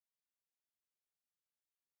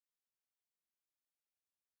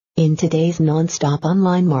In today's non-stop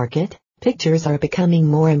online market, pictures are becoming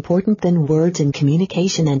more important than words in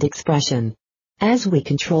communication and expression. As we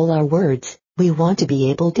control our words, we want to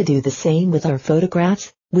be able to do the same with our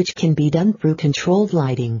photographs, which can be done through controlled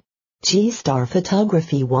lighting. G-Star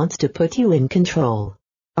Photography wants to put you in control.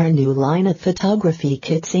 Our new line of photography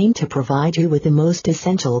kits aim to provide you with the most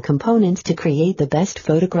essential components to create the best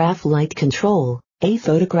photograph. Light control. A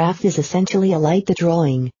photograph is essentially a light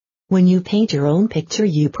drawing. When you paint your own picture,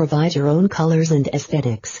 you provide your own colors and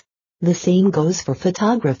aesthetics. The same goes for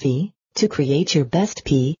photography. To create your best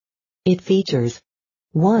P, it features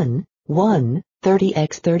 1,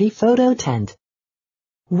 30x30 photo tent.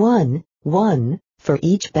 1 for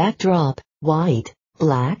each backdrop, white,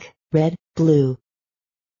 black, red, blue.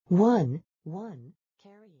 1